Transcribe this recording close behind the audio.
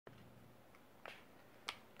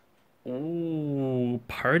Ooh,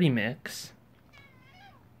 party mix.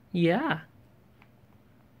 Yeah.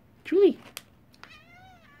 Julie.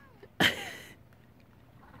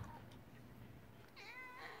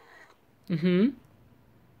 Mm-hmm.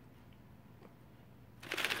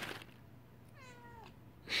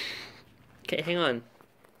 Okay, hang on.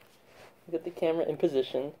 Get the camera in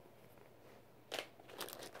position.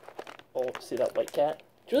 Oh, see that white cat?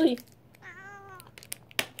 Julie!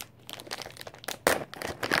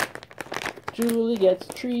 Julie gets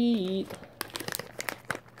a treat.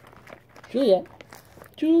 Juliet.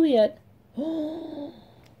 Juliet.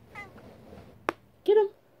 Get him.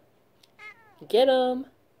 Get him.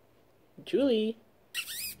 Julie.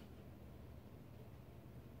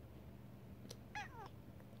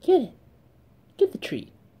 Get it. Get the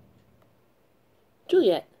treat.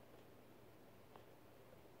 Juliet.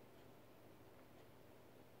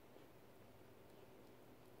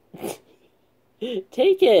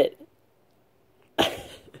 Take it.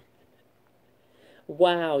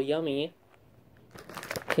 Wow, yummy.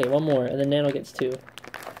 Okay, one more, and then Nano gets two.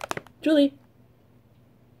 Julie.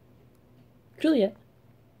 Juliet.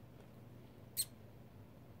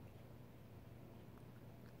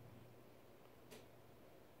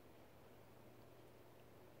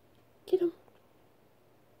 Get him.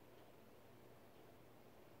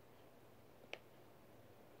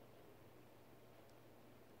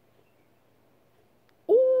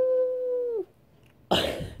 Ooh.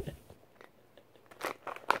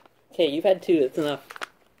 Okay, you've had two. That's enough.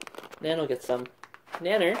 Nano gets some.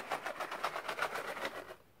 Nanner.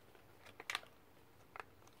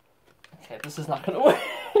 Okay, this is not gonna work.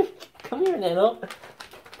 Come here, Nano.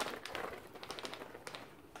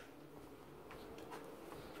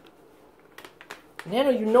 Nano,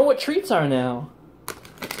 you know what treats are now.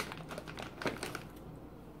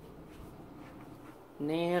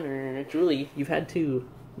 Nanner. Julie, you've had two.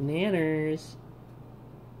 Nanners.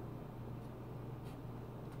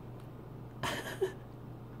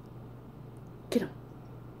 Get him.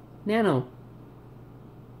 Nano.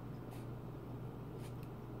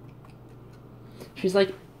 She's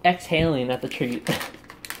like exhaling at the treat.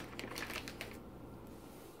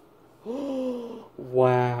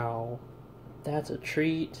 Wow. That's a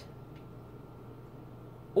treat.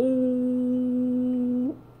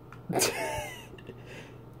 Ooh.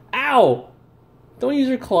 Ow! Don't use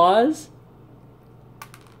your claws.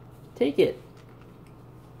 Take it.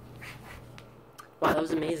 Wow, that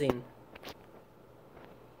was amazing.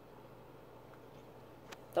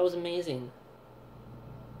 That was amazing.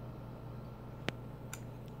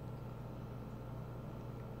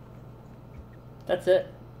 That's it.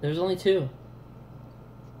 There's only two.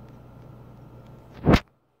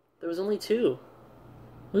 There was only two.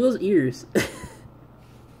 Look at those ears.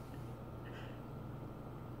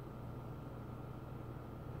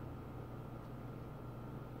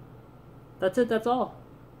 That's it, that's all.